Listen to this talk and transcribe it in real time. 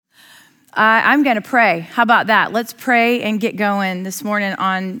I'm going to pray. How about that? Let's pray and get going this morning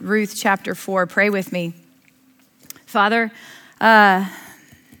on Ruth chapter 4. Pray with me. Father, I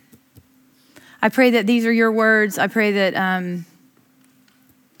pray that these are your words. I pray that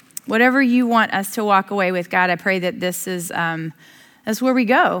whatever you want us to walk away with, God, I pray that this is that's where we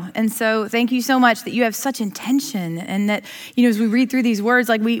go. And so thank you so much that you have such intention, and that, as we read through these words,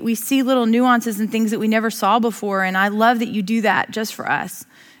 like we see little nuances and things that we never saw before. And I love that you do that just for us.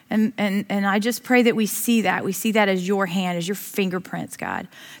 And I just pray that we see that. We see that as your hand, as your fingerprints, God.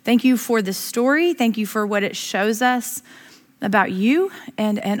 Thank you for the story. Thank you for what it shows us about you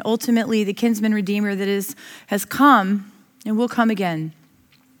and ultimately the kinsman redeemer that has come and will come again.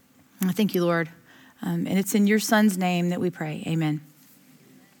 I thank you, Lord. And it's in your son's name that we pray. Amen.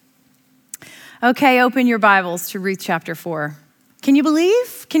 Okay, open your Bibles to Ruth chapter 4. Can you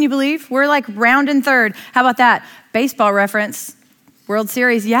believe? We're like rounding third. How about that? Baseball reference. World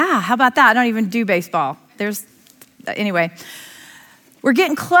Series, yeah, how about that? I don't even do baseball. Anyway, we're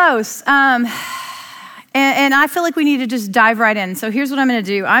getting close. And I feel like we need to just dive right in. So here's what I'm going to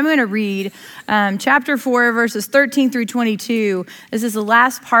do. I'm going to read chapter 4, verses 13 through 22. This is the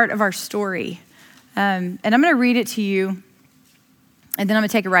last part of our story. And I'm going to read it to you, and then I'm going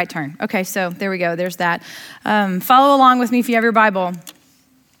to take a right turn. Okay, so there we go. There's that. Follow along with me if you have your Bible.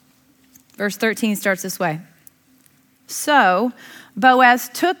 Verse 13 starts this way. So Boaz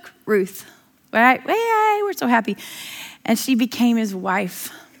took Ruth, right? Yay, we're so happy. And she became his wife.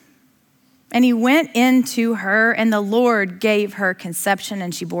 And he went in to her, and the Lord gave her conception,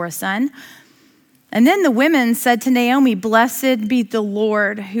 and she bore a son. And then the women said to Naomi, "Blessed be the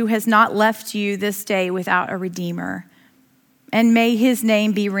Lord, who has not left you this day without a redeemer. And may his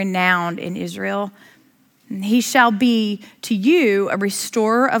name be renowned in Israel. He shall be to you a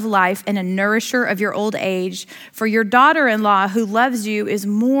restorer of life and a nourisher of your old age. For your daughter-in-law who loves you is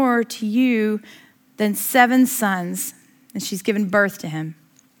more to you than 7 sons." And she's given birth to him.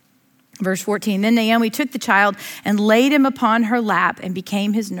 Verse 14, then Naomi took the child and laid him upon her lap and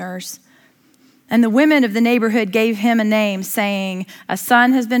became his nurse. And the women of the neighborhood gave him a name, saying, "A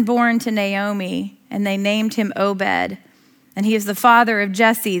son has been born to Naomi." And they named him Obed. And he is the father of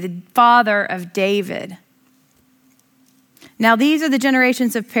Jesse, the father of David. Now these are the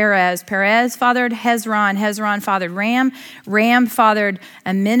generations of Perez. Perez fathered Hezron. Hezron fathered Ram. Ram fathered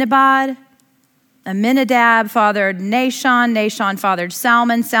Amminadab. Amminadab fathered Nahshon. Nahshon fathered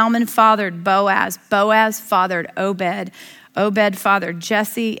Salmon. Salmon fathered Boaz. Boaz fathered Obed. Obed fathered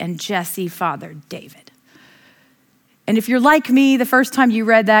Jesse. And Jesse fathered David. And if you're like me, the first time you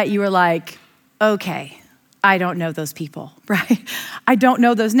read that, you were like, okay, I don't know those people, right? I don't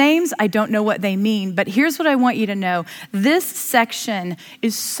know those names. I don't know what they mean. But here's what I want you to know. This section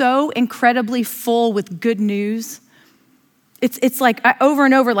is so incredibly full with good news. It's like over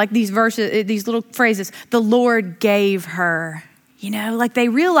and over, like these verses, these little phrases, the Lord gave her, like they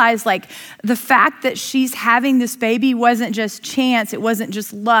realize like the fact that she's having this baby wasn't just chance. It wasn't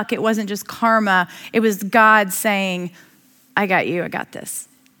just luck. It wasn't just karma. It was God saying, I got you. I got this.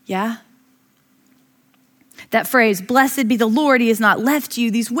 Yeah. That phrase, blessed be the Lord, he has not left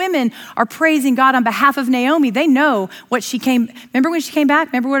you. These women are praising God on behalf of Naomi. They know remember when she came back?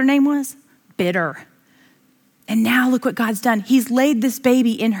 Remember what her name was? Bitter. And now look what God's done. He's laid this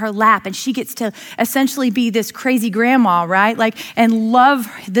baby in her lap, and she gets to essentially be this crazy grandma, right? And love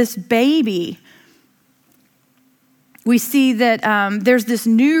this baby. We see that there's this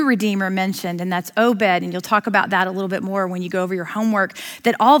new redeemer mentioned, and that's Obed, and you'll talk about that a little bit more when you go over your homework,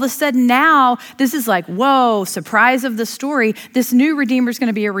 that all of a sudden now, this is like, whoa, surprise of the story. This new redeemer is going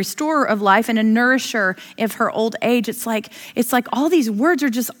to be a restorer of life and a nourisher of her old age. It's like all these words are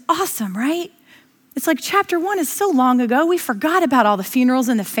just awesome, right? It's like chapter 1 is so long ago. We forgot about all the funerals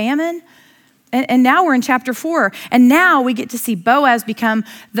and the famine. And now we're in chapter 4. And now we get to see Boaz become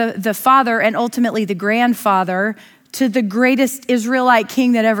the father and ultimately the grandfather to the greatest Israelite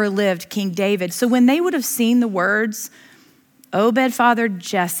king that ever lived, King David. So when they would have seen the words, Obed fathered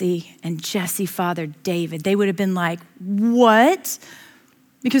Jesse and Jesse fathered David, they would have been like, what?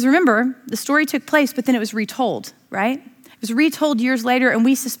 Because remember, the story took place, but then it was retold, right? It was retold years later, and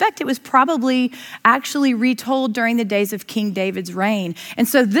we suspect it was probably actually retold during the days of King David's reign. And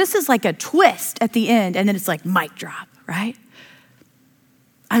so this is like a twist at the end, and then it's like mic drop, right?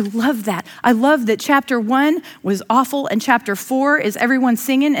 I love that. I love that chapter 1 was awful and chapter 4 is everyone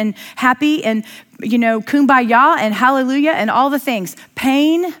singing and happy and, kumbaya and hallelujah and all the things.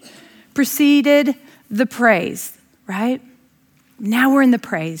 Pain preceded the praise, right? Now we're in the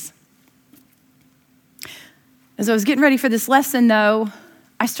praise. As I was getting ready for this lesson, though,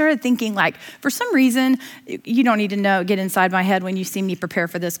 I started thinking, like, for some reason, you don't need to get inside my head when you see me prepare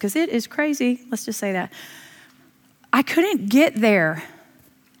for this, because it is crazy. Let's just say that. I couldn't get there.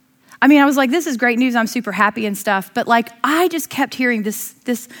 I mean, I was like, this is great news. I'm super happy and stuff. But like, I just kept hearing this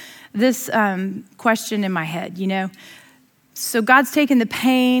question in my head, you know? So God's taken the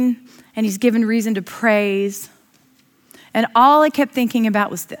pain and he's given reason to praise. And all I kept thinking about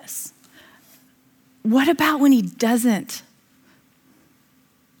was this. What about when he doesn't?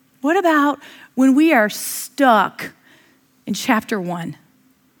 What about when we are stuck in chapter 1?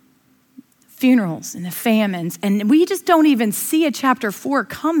 Funerals and the famines, and we just don't even see a chapter 4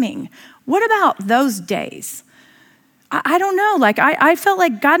 coming. What about those days? I don't know. Like, I felt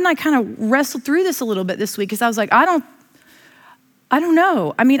like God and I kind of wrestled through this a little bit this week, because I was like, I don't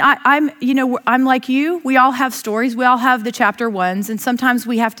know. I mean, I'm like you. We all have stories. We all have the chapter 1s, and sometimes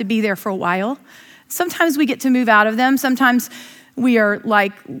we have to be there for a while. Sometimes we get to move out of them. Sometimes we are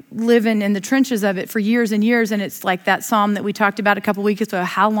like living in the trenches of it for years and years, and it's like that psalm that we talked about a couple weeks ago.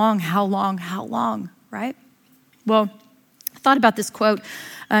 How long, right? Well, I thought about this quote.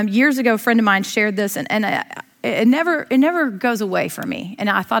 Years ago, a friend of mine shared this, and it never goes away for me. And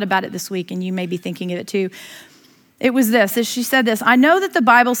I thought about it this week, and you may be thinking of it too. It was this. She said this: I know that the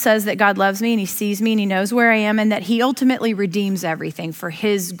Bible says that God loves me and he sees me and he knows where I am and that he ultimately redeems everything for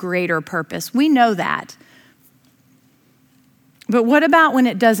his greater purpose. We know that. But what about when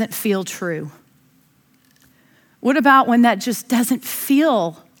it doesn't feel true? What about when that just doesn't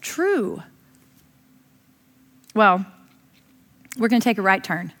feel true? Well, we're going to take a right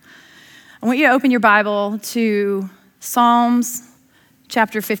turn. I want you to open your Bible to Psalms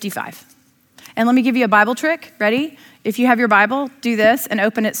chapter 55. And let me give you a Bible trick. Ready? If you have your Bible, do this and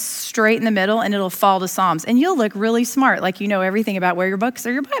open it straight in the middle and it'll fall to Psalms. And you'll look really smart, like you know everything about where your books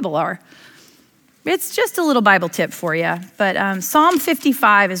or your Bible are. It's just a little Bible tip for you. But Psalm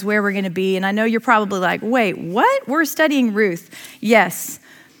 55 is where we're going to be. And I know you're probably like, wait, what? We're studying Ruth. Yes.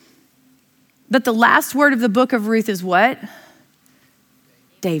 But the last word of the book of Ruth is what?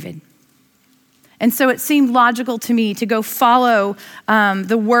 David. And so it seemed logical to me to go follow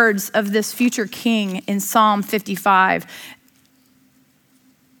the words of this future king in Psalm 55.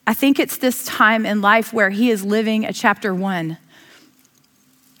 I think it's this time in life where he is living a chapter 1.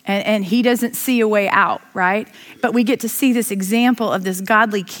 And he doesn't see a way out, right? But we get to see this example of this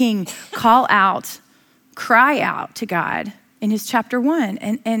godly king cry out to God in his chapter 1.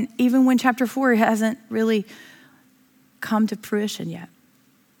 And even when chapter 4 hasn't really come to fruition yet.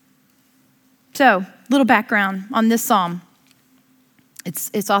 So, little background on this psalm.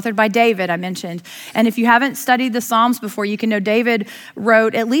 It's authored by David, I mentioned. And if you haven't studied the Psalms before, you can know David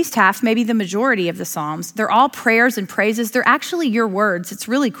wrote at least half, maybe the majority of the Psalms. They're all prayers and praises. They're actually your words. It's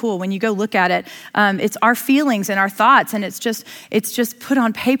really cool when you go look at it. It's our feelings and our thoughts, and it's just put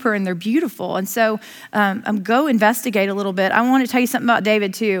on paper, and they're beautiful. And so go investigate a little bit. I want to tell you something about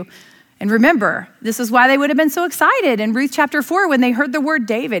David too. And remember, this is why they would have been so excited in Ruth chapter 4 when they heard the word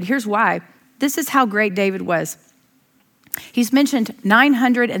David. Here's why. This is how great David was. He's mentioned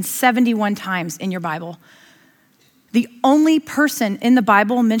 971 times in your Bible. The only person in the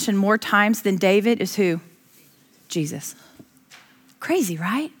Bible mentioned more times than David is who? Jesus. Crazy,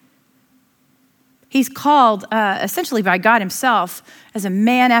 right? He's called essentially by God himself as a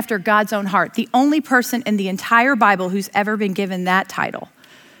man after God's own heart. The only person in the entire Bible who's ever been given that title.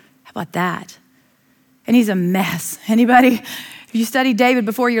 How about that? And he's a mess. Anybody? If you studied David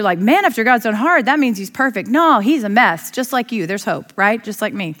before, you're like, man after God's own heart, that means he's perfect. No, he's a mess, just like you. There's hope, right? Just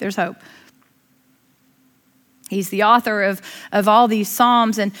like me, there's hope. He's the author of all these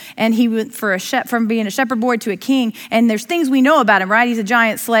Psalms, and he went from being a shepherd boy to a king, and there's things we know about him, right? He's a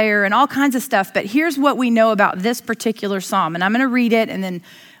giant slayer and all kinds of stuff, but here's what we know about this particular Psalm, and I'm going to read it, and then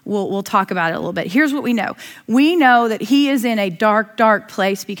we'll talk about it a little bit. Here's what we know. We know that he is in a dark, dark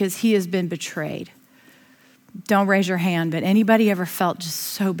place because he has been betrayed. Don't raise your hand, but anybody ever felt just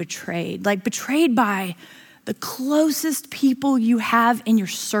so betrayed? Like betrayed by the closest people you have in your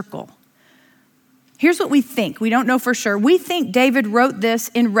circle. Here's what we think. We don't know for sure. We think David wrote this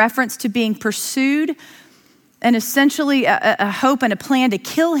in reference to being pursued and essentially a hope and a plan to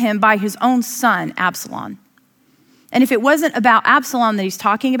kill him by his own son, Absalom. And if it wasn't about Absalom that he's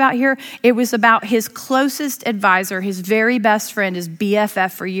talking about here, it was about his closest advisor, his very best friend, his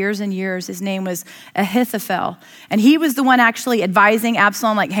BFF for years and years. His name was Ahithophel. And he was the one actually advising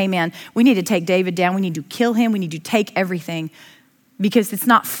Absalom, like, hey man, we need to take David down. We need to kill him. We need to take everything because it's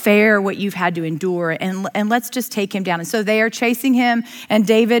not fair what you've had to endure. And let's just take him down. And so they are chasing him, and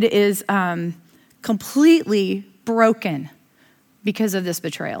David is completely broken because of this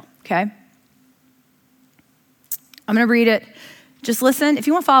betrayal, okay? I'm going to read it. Just listen. If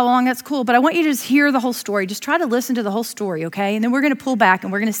you want to follow along, that's cool. But I want you to just hear the whole story. Just try to listen to the whole story, okay? And then we're going to pull back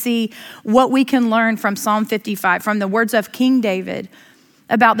and we're going to see what we can learn from Psalm 55, from the words of King David,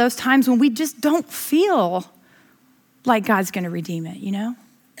 about those times when we just don't feel like God's going to redeem it, you know?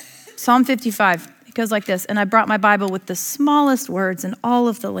 Psalm 55, it goes like this. And I brought my Bible with the smallest words in all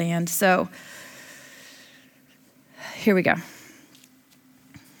of the land. So here we go.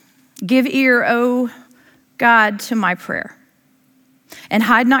 Give ear, O God, to my prayer, and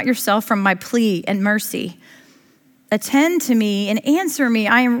hide not yourself from my plea and mercy. Attend to me and answer me.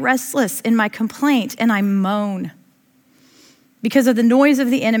 I am restless in my complaint, and I moan because of the noise of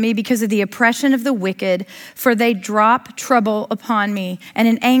the enemy, because of the oppression of the wicked, for they drop trouble upon me, and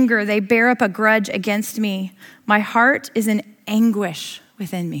in anger they bear up a grudge against me. My heart is in anguish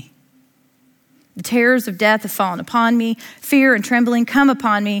within me. The terrors of death have fallen upon me. Fear and trembling come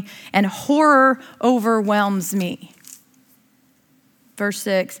upon me, and horror overwhelms me. Verse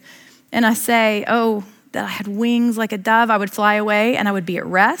 6, and I say, oh, that I had wings like a dove, I would fly away and I would be at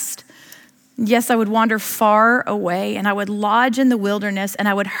rest. Yes, I would wander far away and I would lodge in the wilderness and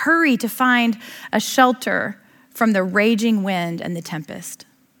I would hurry to find a shelter from the raging wind and the tempest.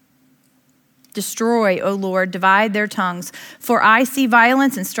 Destroy, O Lord, divide their tongues. For I see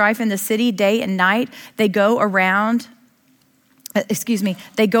violence and strife in the city day and night. They go around on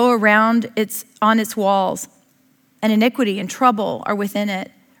its walls. And iniquity and trouble are within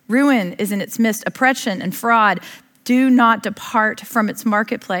it. Ruin is in its midst, oppression and fraud. Do not depart from its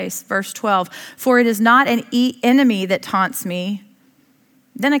marketplace. Verse 12, for it is not an enemy that taunts me.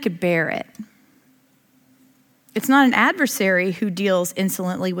 Then I could bear it. It's not an adversary who deals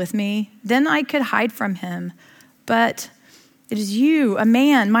insolently with me. Then I could hide from him. But it is you, a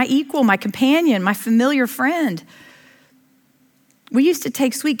man, my equal, my companion, my familiar friend. We used to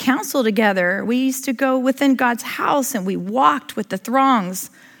take sweet counsel together. We used to go within God's house and we walked with the throngs.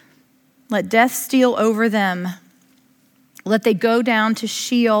 Let death steal over them. Let they go down to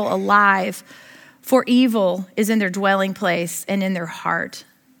Sheol alive, for evil is in their dwelling place and in their heart.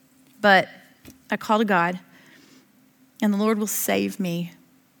 But I call to God, and the Lord will save me.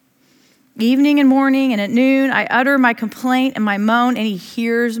 Evening and morning and at noon, I utter my complaint and my moan, and he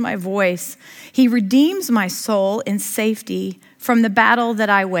hears my voice. He redeems my soul in safety from the battle that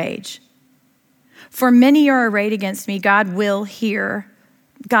I wage. For many are arrayed against me. God will hear.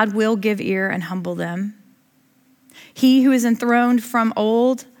 God will give ear and humble them. He who is enthroned from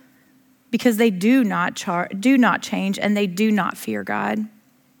old, because they do not change and they do not fear God.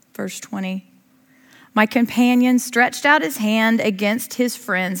 Verse 20. My companion stretched out his hand against his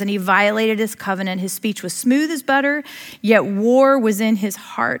friends, and he violated his covenant. His speech was smooth as butter, yet war was in his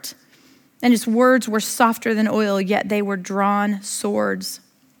heart. And his words were softer than oil, yet they were drawn swords.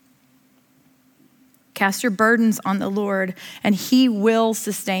 Cast your burdens on the Lord, and he will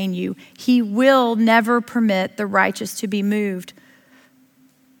sustain you. He will never permit the righteous to be moved.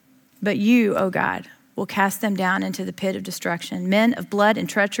 But you, O God, will cast them down into the pit of destruction. Men of blood and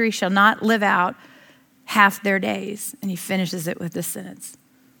treachery shall not live out half their days. And he finishes it with this sentence.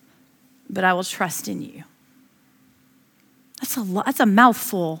 But I will trust in you. That's a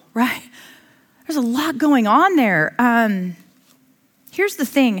mouthful, right? There's a lot going on there. Here's the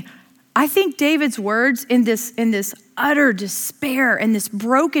thing. I think David's words in this utter despair and this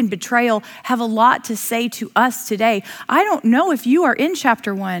broken betrayal have a lot to say to us today. I don't know if you are in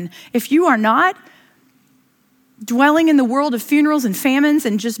chapter 1. If you are not, dwelling in the world of funerals and famines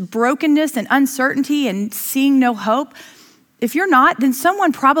and just brokenness and uncertainty and seeing no hope, if you're not, then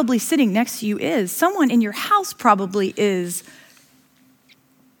someone probably sitting next to you is. Someone in your house probably is.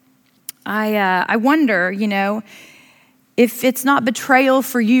 I wonder, if it's not betrayal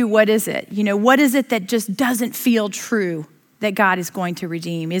for you, what is it? What is it that just doesn't feel true that God is going to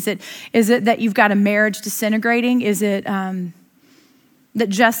redeem? Is it that you've got a marriage disintegrating? Is it that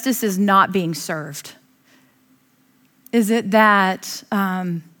justice is not being served? Is it that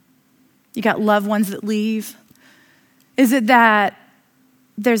you got loved ones that leave? Is it that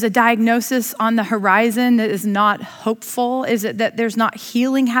there's a diagnosis on the horizon that is not hopeful? Is it that there's not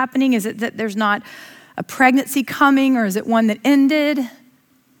healing happening? Is it that there's not a pregnancy coming, or is it one that ended?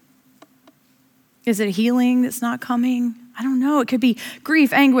 Is it a healing that's not coming? I don't know. It could be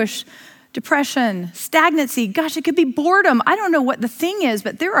grief, anguish, depression, stagnancy. Gosh, it could be boredom. I don't know what the thing is,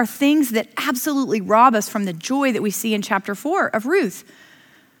 but there are things that absolutely rob us from the joy that we see in chapter 4 of Ruth.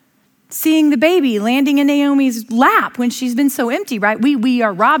 Seeing the baby landing in Naomi's lap when she's been so empty, right? We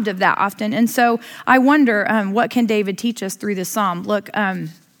are robbed of that often. And so I wonder, what can David teach us through this psalm? Look,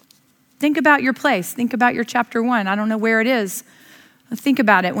 think about your place. Think about your chapter 1. I don't know where it is. Think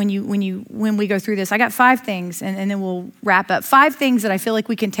about it when we go through this. I got 5 things, and then we'll wrap up. 5 things that I feel like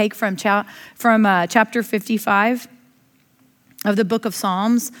we can take from chapter 55 of the book of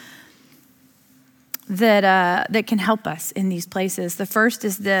Psalms that can help us in these places. The first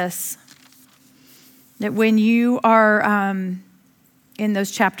is this, that when you are in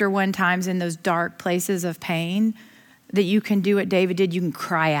those chapter 1 times, in those dark places of pain, that you can do what David did, you can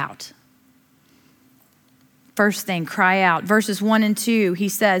cry out. First thing, cry out. Verses 1 and 2, he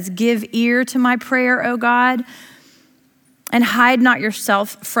says, "Give ear to my prayer, O God, and hide not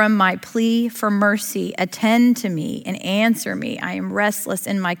yourself from my plea for mercy. Attend to me and answer me. I am restless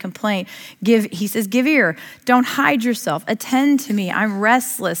in my complaint." He says, give ear. Don't hide yourself. Attend to me. I'm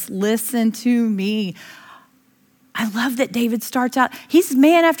restless. Listen to me. I love that David starts out, he's a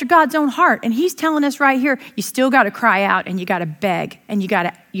man after God's own heart, and he's telling us right here, you still got to cry out, and you got to beg, and you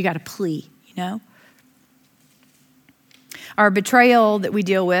got to plea, you know? Our betrayal that we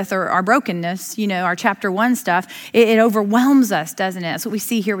deal with, or our brokenness, you know, our chapter 1 stuff, it overwhelms us, doesn't it? That's what we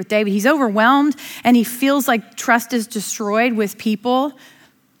see here with David. He's overwhelmed, and he feels like trust is destroyed with people.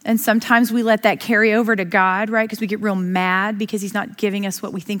 And sometimes we let that carry over to God, right? Because we get real mad because he's not giving us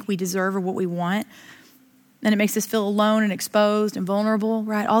what we think we deserve or what we want. And it makes us feel alone and exposed and vulnerable,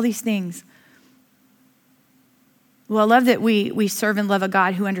 right? All these things. Well, I love that we serve and love a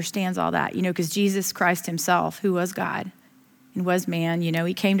God who understands all that, you know, because Jesus Christ himself, who was God and was man, you know,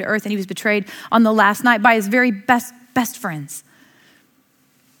 he came to earth and he was betrayed on the last night by his very best friends.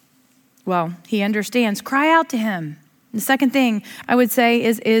 Well, he understands. Cry out to him. The second thing I would say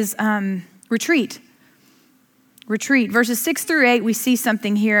is retreat. Retreat. Verses 6 through 8, we see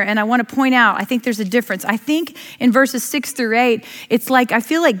something here, and I want to point out, I think there's a difference. I think in verses 6 through 8, it's like, I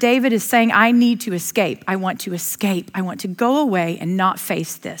feel like David is saying, I need to escape. I want to escape. I want to go away and not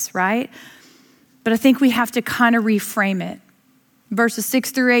face this, right? But I think we have to kind of reframe it. Verses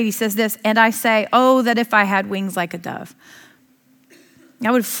 6 through 8, he says this, "And I say, oh, that if I had wings like a dove,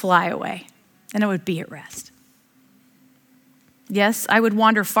 I would fly away and I would be at rest. Yes, I would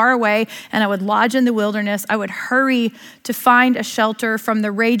wander far away and I would lodge in the wilderness. I would hurry to find a shelter from the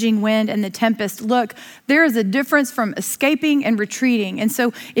raging wind and the tempest." Look, there is a difference from escaping and retreating. And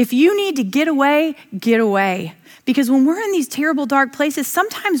so if you need to get away, get away. Because when we're in these terrible, dark places,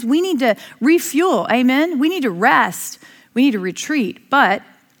 sometimes we need to refuel, amen? We need to rest. We need to retreat. But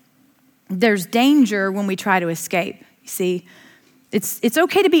there's danger when we try to escape. You see, it's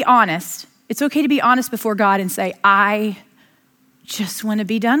okay to be honest. It's okay to be honest before God and say, I just want to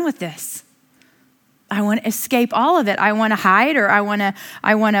be done with this. I want to escape all of it. I want to hide, or I want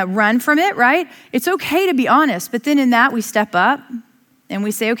to run from it, right? It's okay to be honest. But then in that, we step up and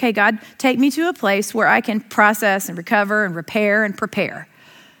we say, okay, God, take me to a place where I can process and recover and repair and prepare.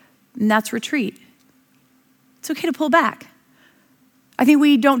 And that's retreat. It's okay to pull back. I think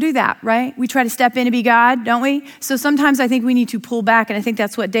we don't do that, right? We try to step in to be God, don't we? So sometimes I think we need to pull back, and I think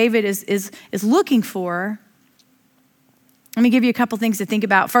that's what David is looking for. Let me give you a couple things to think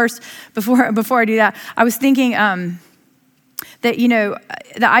about. First, before I do that, I was thinking that, you know,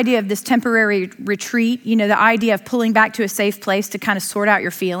 the idea of this temporary retreat, you know, the idea of pulling back to a safe place to kind of sort out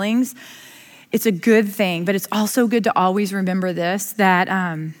your feelings, it's a good thing, but it's also good to always remember this, that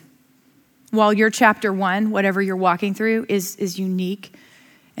while your chapter 1, whatever you're walking through, is unique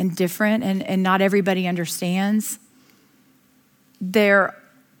and different, and not everybody understands, there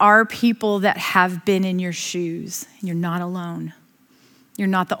are people that have been in your shoes, and you're not alone. You're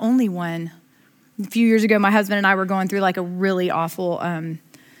not the only one. A few years ago, my husband and I were going through like a really awful,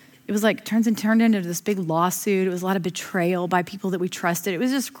 it was like turned into this big lawsuit. It was a lot of betrayal by people that we trusted. It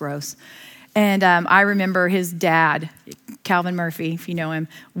was just gross. And I remember his dad, Calvin Murphy, if you know him,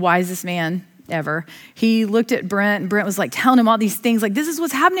 wisest man ever. He looked at Brent, and Brent was like telling him all these things, like, this is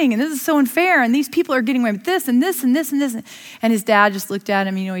what's happening, and this is so unfair, and these people are getting away with this and this and this and this. And his dad just looked at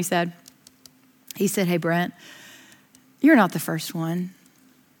him, you know what he said? He said, "Hey, Brent, you're not the first one.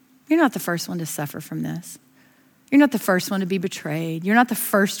 You're not the first one to suffer from this. You're not the first one to be betrayed. You're not the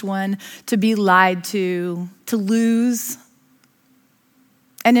first one to be lied to lose."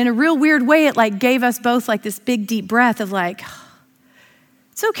 And in a real weird way, it like gave us both like this big deep breath of like,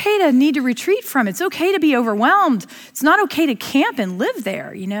 it's okay to need to retreat from it. It's okay to be overwhelmed. It's not okay to camp and live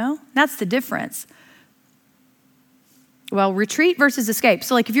there, you know? That's the difference. Well, retreat versus escape.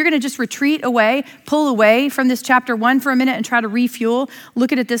 So like if you're going to just retreat away, pull away from this chapter 1 for a minute and try to refuel,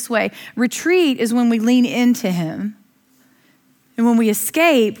 look at it this way. Retreat is when we lean into him. And when we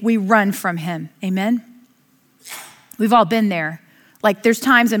escape, we run from him. Amen? We've all been there. Like there's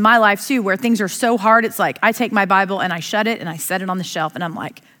times in my life too where things are so hard, it's like I take my Bible and I shut it and I set it on the shelf and I'm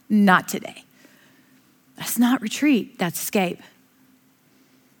like, not today. That's not retreat, that's escape.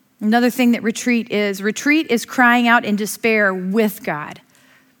 Another thing that retreat is crying out in despair with God.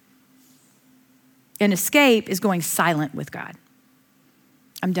 And escape is going silent with God.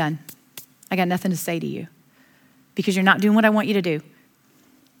 I'm done. I got nothing to say to you because you're not doing what I want you to do.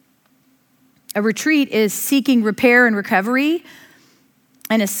 A retreat is seeking repair and recovery.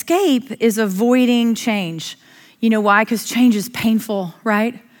 An escape is avoiding change. You know why? Because change is painful,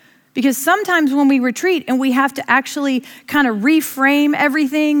 right? Because sometimes when we retreat and we have to actually kind of reframe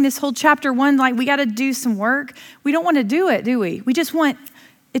everything, this whole chapter 1, like we got to do some work. We don't want to do it, do we? We just want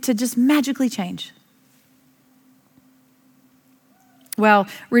it to just magically change. Well,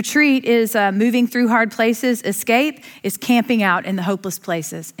 retreat is moving through hard places. Escape is camping out in the hopeless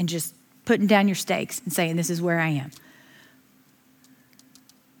places and just putting down your stakes and saying, this is where I am.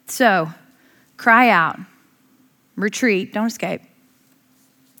 So, cry out, retreat, don't escape.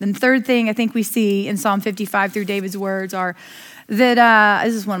 Then the third thing I think we see in Psalm 55 through David's words are that,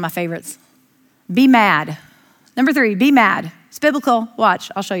 this is one of my favorites, be mad. Number 3, be mad. It's biblical. Watch,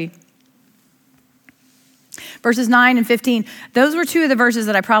 I'll show you. Verses 9 and 15, those were 2 of the verses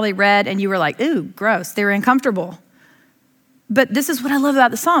that I probably read and you were like, ooh, gross, they were uncomfortable. But this is what I love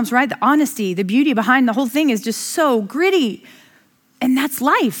about the Psalms, right? The honesty, the beauty behind the whole thing is just so gritty. And that's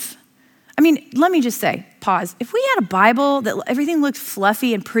life. I mean, let me just say, pause. If we had a Bible that everything looked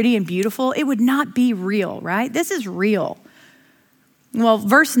fluffy and pretty and beautiful, it would not be real, right? This is real. Well,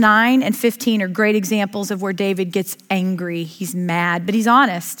 verse 9 and 15 are great examples of where David gets angry. He's mad, but he's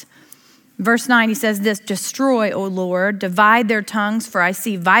honest. Verse 9, he says this, destroy, O Lord, divide their tongues, for I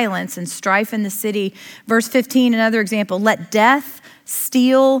see violence and strife in the city. Verse 15, another example, let death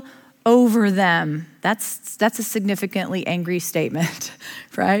steal over them. That's a significantly angry statement,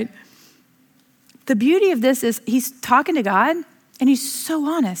 right? The beauty of this is he's talking to God and he's so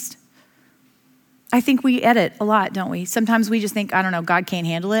honest. I think we edit a lot, don't we? Sometimes we just think, I don't know, God can't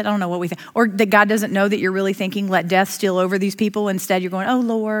handle it. I don't know what we think. Or that God doesn't know that you're really thinking, let death steal over these people. Instead, you're going, oh,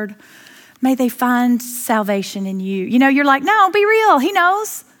 Lord, may they find salvation in you. You know, you're like, no, be real. He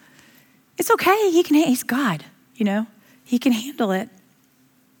knows. It's okay. He's God, you know. He can handle it.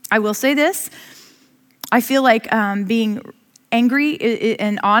 I will say this. I feel like being angry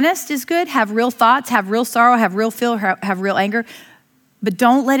and honest is good. Have real thoughts, have real sorrow, have real feel, have real anger. But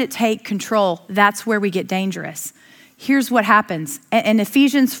don't let it take control. That's where we get dangerous. Here's what happens. In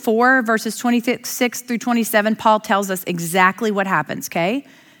Ephesians 4, verses 26 through 27, Paul tells us exactly what happens, okay?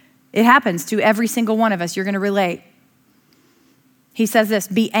 It happens to every single one of us. You're going to relate. He says this,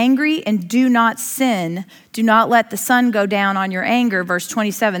 be angry and do not sin. Do not let the sun go down on your anger. Verse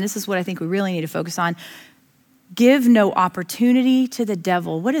 27, this is what I think we really need to focus on. Give no opportunity to the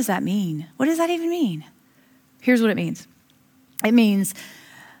devil. What does that mean? What does that even mean? Here's what it means. It means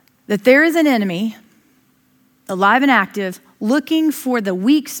that there is an enemy, alive and active, looking for the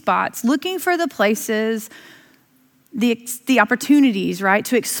weak spots, looking for the places, the opportunities, right,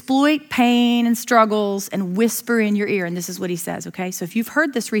 to exploit pain and struggles and whisper in your ear. And this is what he says, okay? So if you've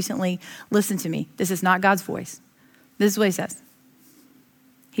heard this recently, listen to me. This is not God's voice. This is what he says.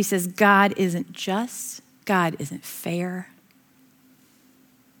 He says, God isn't just. God isn't fair.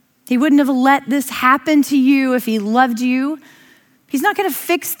 He wouldn't have let this happen to you if he loved you. He's not going to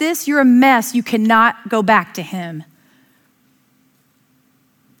fix this. You're a mess. You cannot go back to him.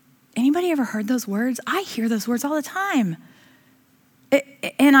 Anybody ever heard those words? I hear those words all the time.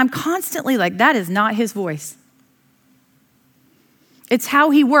 And I'm constantly like, that is not his voice. It's how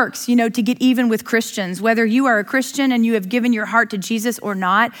he works, you know, to get even with Christians. Whether you are a Christian and you have given your heart to Jesus or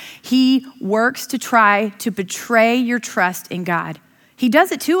not, he works to try to betray your trust in God. He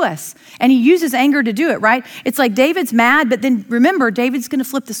does it to us, and he uses anger to do it, right? It's like David's mad, but then remember, David's going to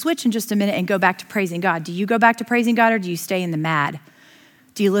flip the switch in just a minute and go back to praising God. Do you go back to praising God, or do you stay in the mad?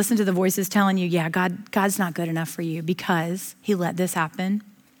 Do you listen to the voices telling you, yeah, God's not good enough for you because he let this happen?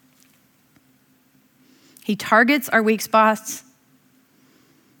 He targets our weak spots.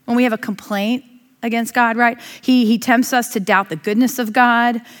 When we have a complaint against God, right? He tempts us to doubt the goodness of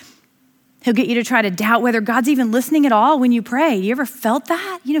God. He'll get you to try to doubt whether God's even listening at all when you pray. You ever felt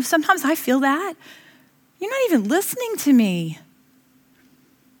that? You know, sometimes I feel that. You're not even listening to me.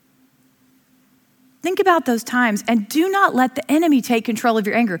 Think about those times and do not let the enemy take control of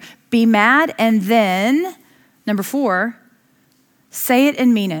your anger. Be mad and then, number 4, say it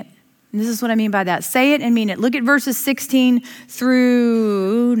and mean it. And this is what I mean by that. Say it and mean it. Look at verses 16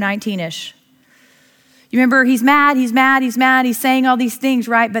 through 19-ish. You remember he's mad, he's saying all these things,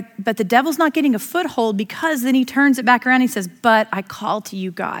 right? But the devil's not getting a foothold because then he turns it back around and he says, but I call to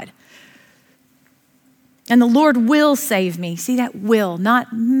you, God. And the Lord will save me. See that will,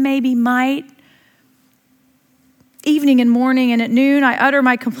 not maybe might. Evening and morning and at noon, I utter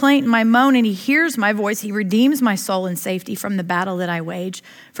my complaint and my moan, and he hears my voice. He redeems my soul in safety from the battle that I wage,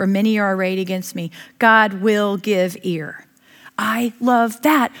 for many are arrayed against me. God will give ear. I love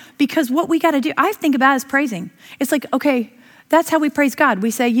that, because what we got to do, I think about is praising. It's like, okay, that's how we praise God. We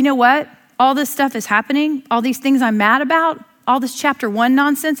say, you know what? All this stuff is happening. All these things I'm mad about, all this chapter 1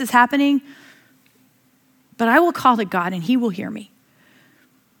 nonsense is happening, but I will call to God and he will hear me.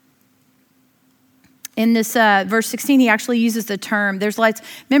 In this verse 16, he actually uses the term, there's lots,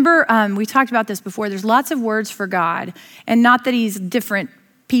 remember we talked about this before, there's lots of words for God, and not that he's different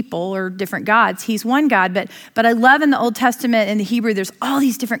people or different gods, he's one God, but I love in the Old Testament, in the Hebrew, there's all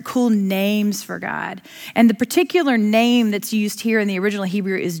these different cool names for God. And the particular name that's used here in the original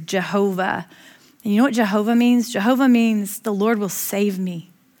Hebrew is Jehovah. And you know what Jehovah means? Jehovah means the Lord will save me.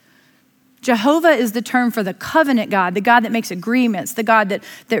 Jehovah is the term for the covenant God, the God that makes agreements, the God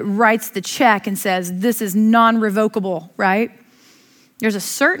that writes the check and says, this is non-revocable, right? There's a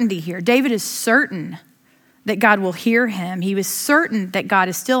certainty here. David is certain that God will hear him. He was certain that God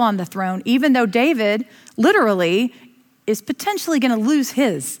is still on the throne, even though David literally is potentially going to lose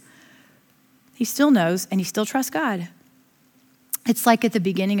his. He still knows and he still trusts God. It's like at the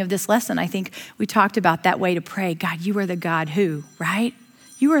beginning of this lesson, I think we talked about that way to pray. God, you are the God who, right?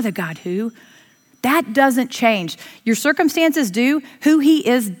 You are the God who. That doesn't change. Your circumstances do. Who he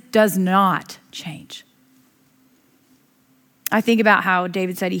is does not change. I think about how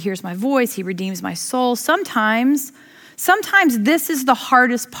David said, he hears my voice, he redeems my soul. Sometimes this is the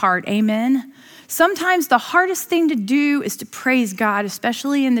hardest part, amen? Sometimes the hardest thing to do is to praise God,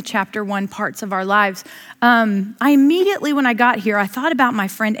 especially in the chapter 1 parts of our lives. I immediately, when I got here, I thought about my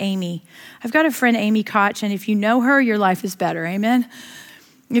friend Amy. I've got a friend, Amy Koch, and if you know her, your life is better, amen?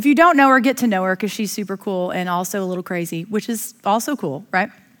 If you don't know her, get to know her, because she's super cool and also a little crazy, which is also cool, right?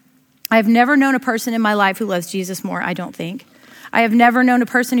 I've never known a person in my life who loves Jesus more, I don't think. I have never known a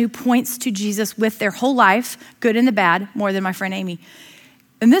person who points to Jesus with their whole life, good and the bad, more than my friend Amy.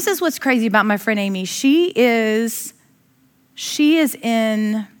 And this is what's crazy about my friend Amy. She is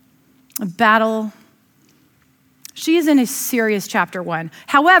in a battle. She is in a serious chapter 1.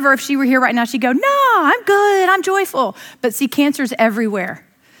 However, if she were here right now, she'd go, no, I'm good, I'm joyful. But see, cancer's everywhere.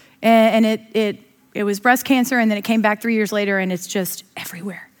 And it was breast cancer, and then it came back 3 years later, and it's just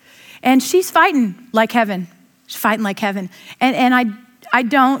everywhere. And she's fighting like heaven. She's fighting like heaven. And I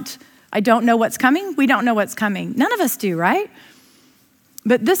don't know what's coming. We don't know what's coming. None of us do, right?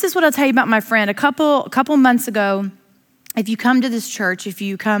 But this is what I'll tell you about my friend. A couple months ago, if you come to this church, if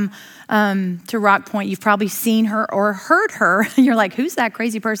you come to Rock Point, you've probably seen her or heard her. You're like, who's that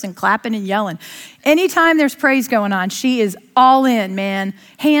crazy person clapping and yelling? Anytime there's praise going on, she is all in, man.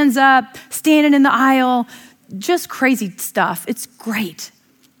 Hands up, standing in the aisle, just crazy stuff. It's great.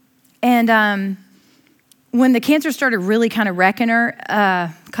 And when the cancer started really kind of wrecking her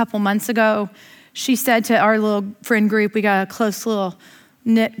a couple months ago, she said to our little friend group, we got a close little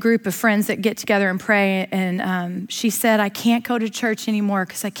knit group of friends that get together and pray. And she said, I can't go to church anymore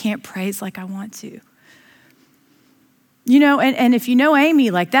because I can't praise like I want to. You know, and if you know Amy,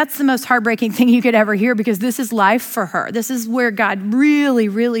 like that's the most heartbreaking thing you could ever hear, because this is life for her. This is where God really,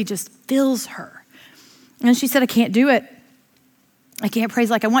 really just fills her. And she said, I can't do it. I can't praise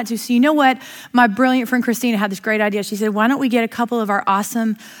like I want to. So you know what? My brilliant friend Christina had this great idea. She said, why don't we get a couple of our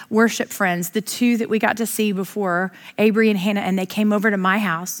awesome worship friends, the two that we got to see before, Avery and Hannah, and they came over to my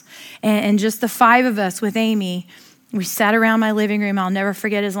house. And just the 5 of us with Amy, we sat around my living room. I'll never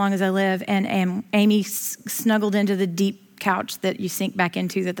forget as long as I live. And Amy snuggled into the deep couch that you sink back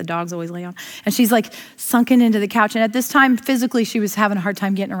into that the dogs always lay on. And she's like sunken into the couch. And at this time, physically, she was having a hard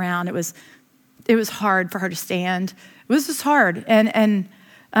time getting around. It was hard for her to stand. It was just hard. And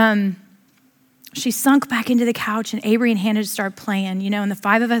she sunk back into the couch, and Avery and Hannah just started playing, you know, and the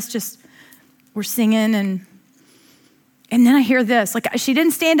 5 of us just were singing. And then I hear this. Like, she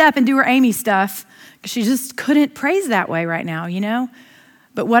didn't stand up and do her Amy stuff because she just couldn't praise that way right now, you know?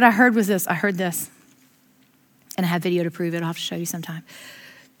 But what I heard was this. I heard this. And I have video to prove it. I'll have to show you sometime.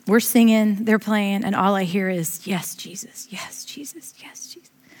 We're singing, they're playing, and all I hear is, yes, Jesus, yes, Jesus, yes,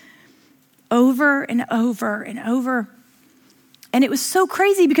 Jesus. Over and over and over. And it was so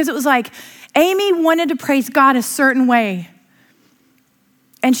crazy because it was like Amy wanted to praise God a certain way,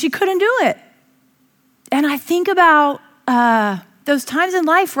 and she couldn't do it. And I think about those times in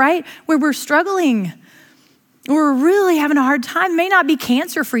life, right, where we're struggling, we're really having a hard time. It may not be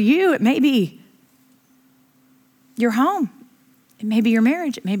cancer for you. It may be your home. It may be your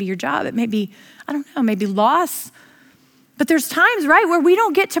marriage. It may be your job. It may be, I don't know, maybe loss. But there's times, right, where we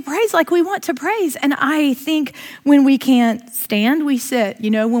don't get to praise like we want to praise. And I think when we can't stand, we sit.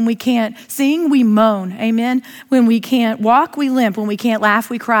 When we can't sing, we moan. Amen. When we can't walk, we limp. When we can't laugh,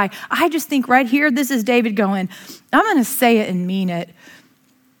 we cry. I just think right here, this is David going, I'm going to say it and mean it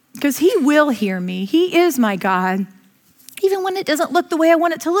because he will hear me. He is my God. Even when it doesn't look the way I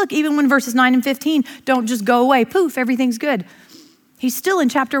want it to look, even when verses 9 and 15 don't just go away, poof, everything's good. He's still in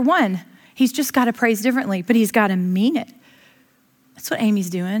chapter 1. He's just got to praise differently, but he's got to mean it. That's what Amy's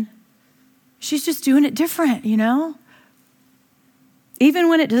doing. She's just doing it different, Even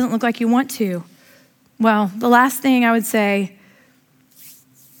when it doesn't look like you want to. Well, the last thing I would say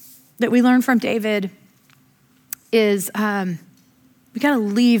that we learn from David is we got to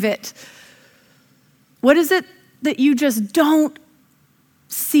leave it. What is it that you just don't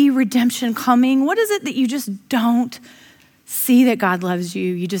see redemption coming? What is it that you just don't see that God loves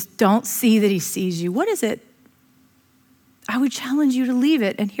you? You just don't see that he sees you. What is it? I would challenge you to leave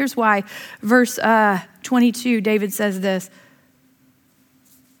it. And here's why. Verse 22, David says this,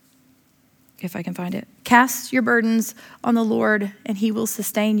 if I can find it. Cast your burdens on the Lord and he will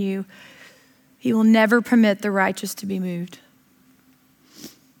sustain you. He will never permit the righteous to be moved.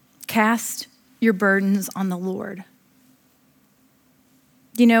 Cast your burdens on the Lord.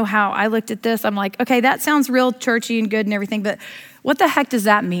 You know how I looked at this? I'm like, okay, that sounds real churchy and good and everything, but what the heck does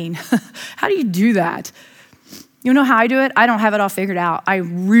that mean? How do you do that? You know how I do it? I don't have it all figured out. I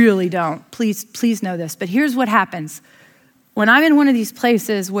really don't. Please know this. But here's what happens. When I'm in one of these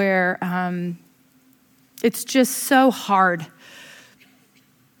places where it's just so hard,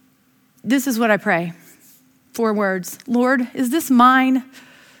 this is what I pray. 4 words. Lord, is this mine?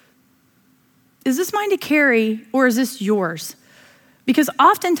 Is this mine to carry or is this yours? Because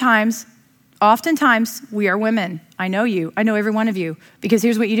oftentimes, we are women. I know you. I know every one of you. Because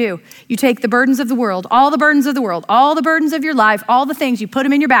here's what you do. You take the burdens of the world, all the burdens of the world, all the burdens of your life, all the things, you put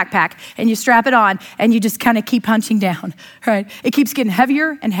them in your backpack and you strap it on and you just kind of keep punching down, right? It keeps getting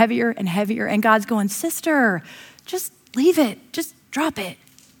heavier and heavier and heavier. And God's going, sister, just leave it. Just drop it,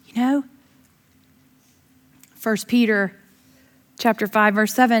 1 Peter chapter 5,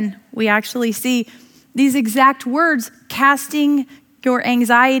 verse 7, we actually see these exact words, casting your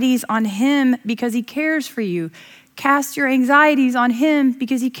anxieties on him because he cares for you. Cast your anxieties on him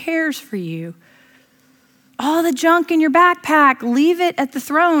because he cares for you. All the junk in your backpack, leave it at the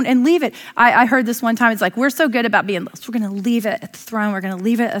throne and leave it. I heard this one time. It's like, we're so good about being, we're going to leave it at the throne. We're going to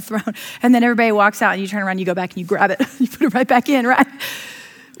leave it at the throne. And then everybody walks out and you turn around, you go back and you grab it. You put it right back in, right?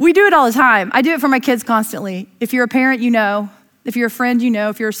 We do it all the time. I do it for my kids constantly. If you're a parent, you know. If you're a friend, you know.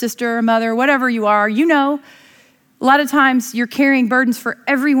 If you're a sister or mother, whatever you are, you know. A lot of times you're carrying burdens for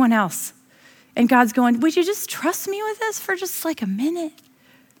everyone else. And God's going, would you just trust me with this for just like a minute?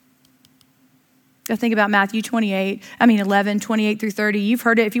 Go think about Matthew 11, 28 through 30. You've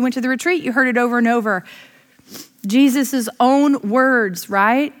heard it. If you went to the retreat, you heard it over and over. Jesus' own words,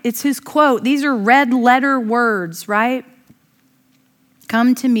 right? It's his quote. These are red letter words, right?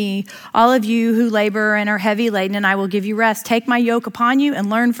 Come to me, all of you who labor and are heavy laden, and I will give you rest. Take my yoke upon you and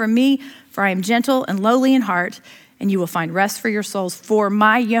learn from me, for I am gentle and lowly in heart, and you will find rest for your souls. For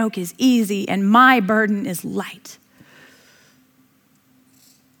my yoke is easy and my burden is light.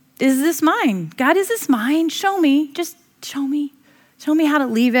 Is this mine? God, is this mine? Show me. Just show me. Show me how to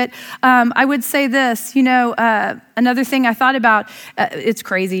leave it. I would say this, another thing I thought about, it's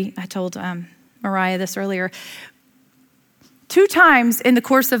crazy. I told Mariah this earlier. 2 times in the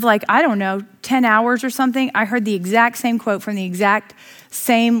course of 10 hours or something, I heard the exact same quote from the exact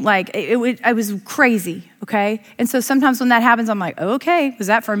same, it was crazy, okay? And so sometimes when that happens, I'm like, okay, was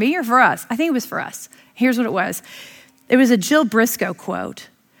that for me or for us? I think it was for us. Here's what it was. It was a Jill Briscoe quote.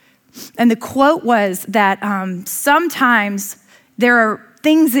 And the quote was that sometimes there are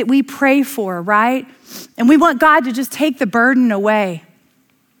things that we pray for, right? And we want God to just take the burden away.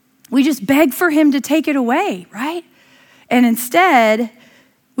 We just beg for him to take it away, right? And instead,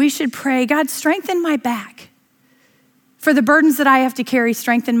 we should pray, God, strengthen my back. For the burdens that I have to carry,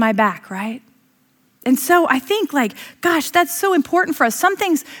 strengthen my back, right? And so I think gosh, that's so important for us. Some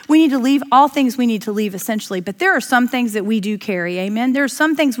things we need to leave, all things we need to leave essentially, but there are some things that we do carry, amen? There are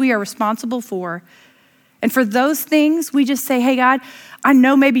some things we are responsible for. And for those things, we just say, hey, God, I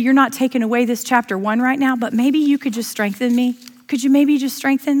know maybe you're not taking away this chapter 1 right now, but maybe you could just strengthen me. Could you maybe just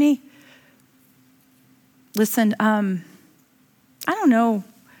strengthen me? Listen, I don't know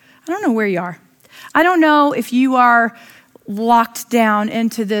where you are. I don't know if you are locked down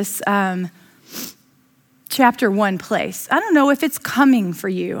into this chapter 1 place. I don't know if it's coming for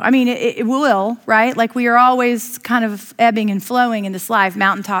you. I mean, it will, right? We are always kind of ebbing and flowing in this life,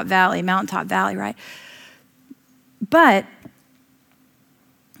 mountaintop, valley, right? But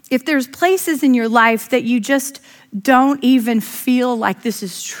if there's places in your life that you just don't even feel like this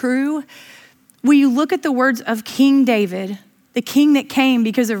is true, will you look at the words of King David, the king that came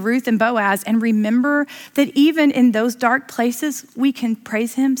because of Ruth and Boaz, and remember that even in those dark places, we can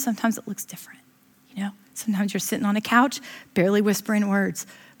praise him. Sometimes it looks different, Sometimes you're sitting on a couch, barely whispering words,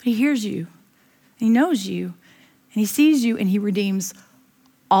 but he hears you, and he knows you, and he sees you, and he redeems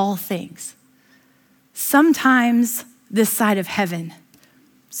all things. Sometimes this side of heaven,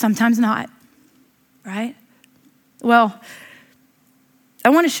 sometimes not, right? Well, I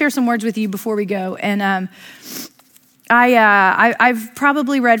want to share some words with you before we go, and I've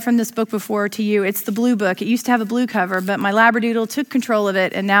probably read from this book before to you. It's the blue book. It used to have a blue cover, but my Labradoodle took control of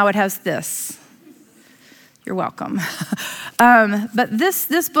it, and now it has this. You're welcome. But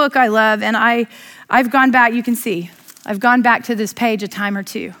this book I love, and I've gone back, you can see, I've gone back to this page a time or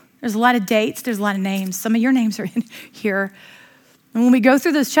two. There's a lot of dates, there's a lot of names. Some of your names are in here. And when we go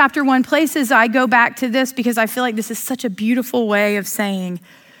through those chapter 1 places, I go back to this because I feel like this is such a beautiful way of saying,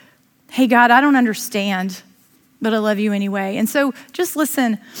 hey, God, I don't understand, but I love you anyway. And so just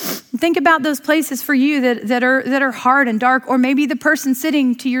listen, think about those places for you that are hard and dark, or maybe the person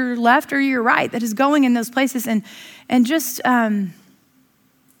sitting to your left or your right that is going in those places, and just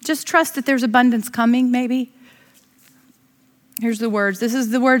trust that there's abundance coming, maybe. Here's the words. This is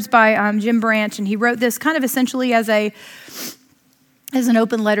the words by Jim Branch, and he wrote this kind of essentially as an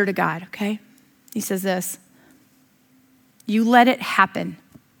open letter to God, okay? He says this: you let it happen.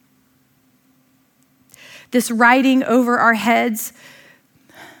 This writing over our heads,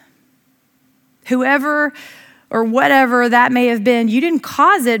 whoever or whatever that may have been, you didn't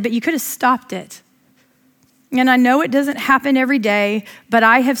cause it, but you could have stopped it. And I know it doesn't happen every day, but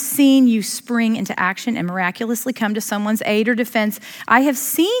I have seen you spring into action and miraculously come to someone's aid or defense. I have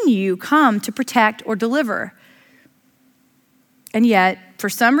seen you come to protect or deliver. And yet, for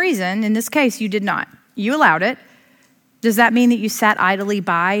some reason, in this case, you did not. You allowed it. Does that mean that you sat idly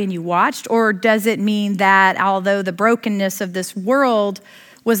by and you watched? Or does it mean that although the brokenness of this world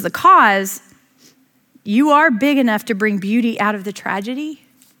was the cause, you are big enough to bring beauty out of the tragedy?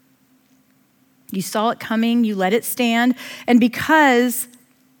 You saw it coming, you let it stand, and because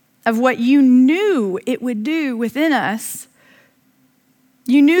of what you knew it would do within us,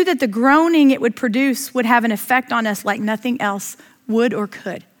 you knew that the groaning it would produce would have an effect on us like nothing else would or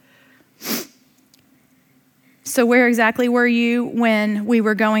could. So where exactly were you when we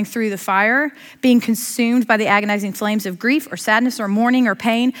were going through the fire, being consumed by the agonizing flames of grief or sadness or mourning or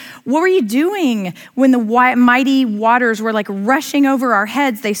pain? What were you doing when the mighty waters were like rushing over our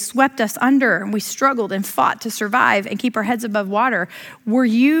heads? They swept us under and we struggled and fought to survive and keep our heads above water. Were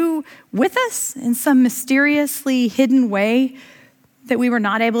you with us in some mysteriously hidden way that we were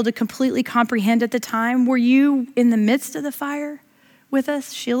not able to completely comprehend at the time? Were you in the midst of the fire with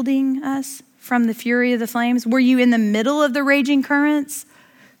us, shielding us from the fury of the flames? Were you in the middle of the raging currents,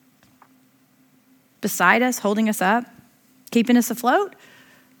 beside us, holding us up, keeping us afloat?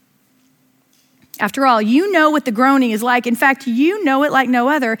 After all, you know what the groaning is like. In fact, you know it like no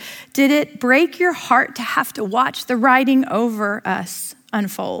other. Did it break your heart to have to watch the writing over us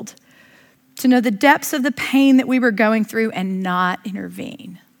unfold, to know the depths of the pain that we were going through and not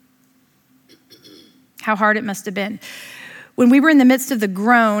intervene? How hard it must have been. When we were in the midst of the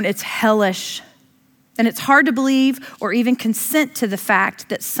groan, it's hellish. And it's hard to believe or even consent to the fact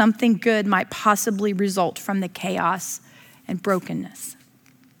that something good might possibly result from the chaos and brokenness.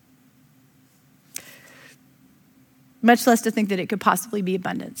 Much less to think that it could possibly be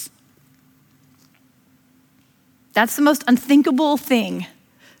abundance. That's the most unthinkable thing.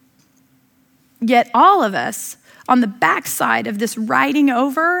 Yet all of us, on the backside of this writing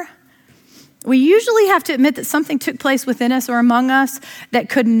over, we usually have to admit that something took place within us or among us that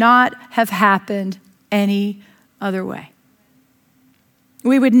could not have happened any other way.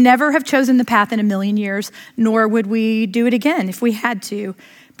 We would never have chosen the path in a million years, nor would we do it again if we had to.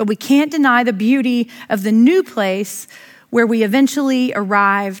 But we can't deny the beauty of the new place where we eventually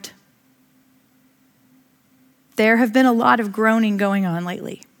arrived. There have been a lot of groaning going on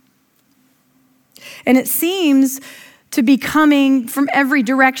lately. And it seems to be coming from every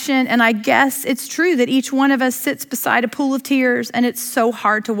direction. And I guess it's true that each one of us sits beside a pool of tears, and it's so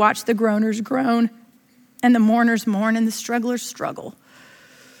hard to watch the groaners groan and the mourners mourn and the strugglers struggle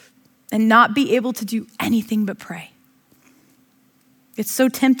and not be able to do anything but pray. It's so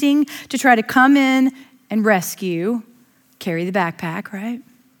tempting to try to come in and rescue, carry the backpack, right?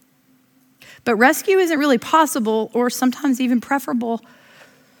 But rescue isn't really possible, or sometimes even preferable,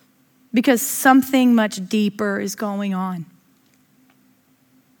 because something much deeper is going on.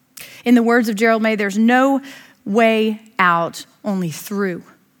 In the words of Gerald May, there's no way out, only through.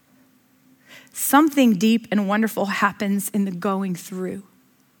 Something deep and wonderful happens in the going through.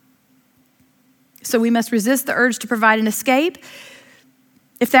 So we must resist the urge to provide an escape,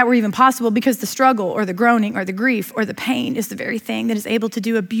 if that were even possible, because the struggle or the groaning or the grief or the pain is the very thing that is able to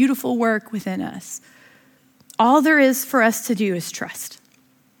do a beautiful work within us. All there is for us to do is trust.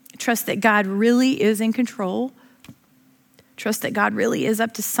 Trust that God really is in control. Trust that God really is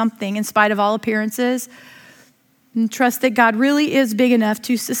up to something in spite of all appearances. And trust that God really is big enough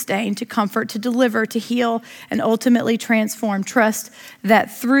to sustain, to comfort, to deliver, to heal, and ultimately transform. Trust that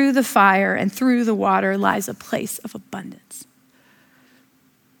through the fire and through the water lies a place of abundance.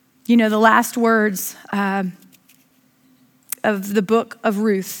 You know, the last words of the book of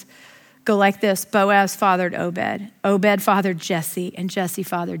Ruth go like this. Boaz fathered Obed. Obed fathered Jesse, and Jesse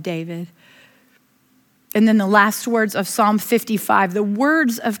fathered David. And then the last words of Psalm 55, the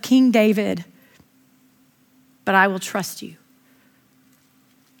words of King David, but I will trust you.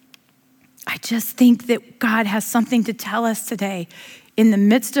 I just think that God has something to tell us today in the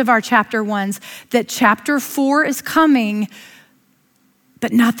midst of our chapter 1s, that chapter 4 is coming,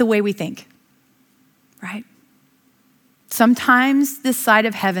 but not the way we think, right? Sometimes this side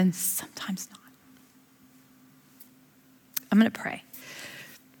of heaven, sometimes not. I'm going to pray.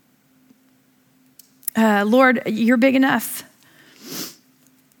 Lord, you're big enough.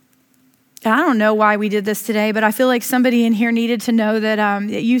 I don't know why we did this today, but I feel like somebody in here needed to know that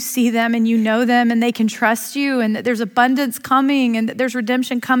you see them and you know them and they can trust you and that there's abundance coming and that there's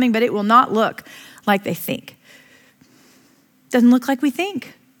redemption coming, but it will not look like they think. It doesn't look like we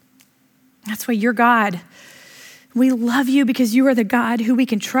think. That's why you're God. We love you because you are the God who we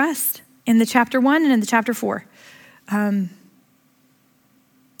can trust in the chapter 1 and in the chapter 4.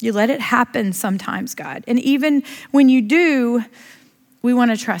 You let it happen sometimes, God. And even when you do, we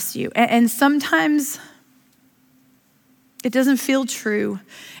want to trust you. And sometimes it doesn't feel true.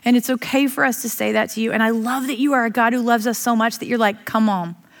 And it's okay for us to say that to you. And I love that you are a God who loves us so much that you're like, come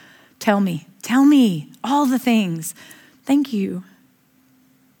on, tell me all the things. Thank you.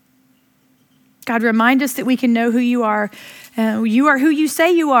 God, remind us that we can know who you are. You are who you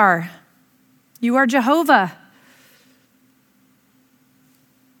say you are. You are Jehovah.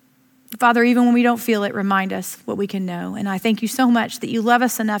 Father, even when we don't feel it, remind us what we can know. And I thank you so much that you love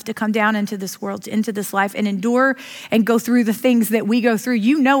us enough to come down into this world, into this life, and endure and go through the things that we go through.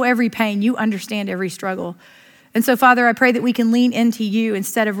 You know every pain. You understand every struggle. And so, Father, I pray that we can lean into you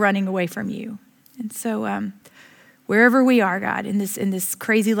instead of running away from you. And so wherever we are, God, in this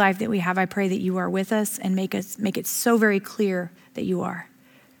crazy life that we have, I pray that you are with us and make it so very clear that you are.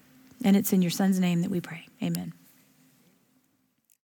 And it's in your Son's name that we pray. Amen.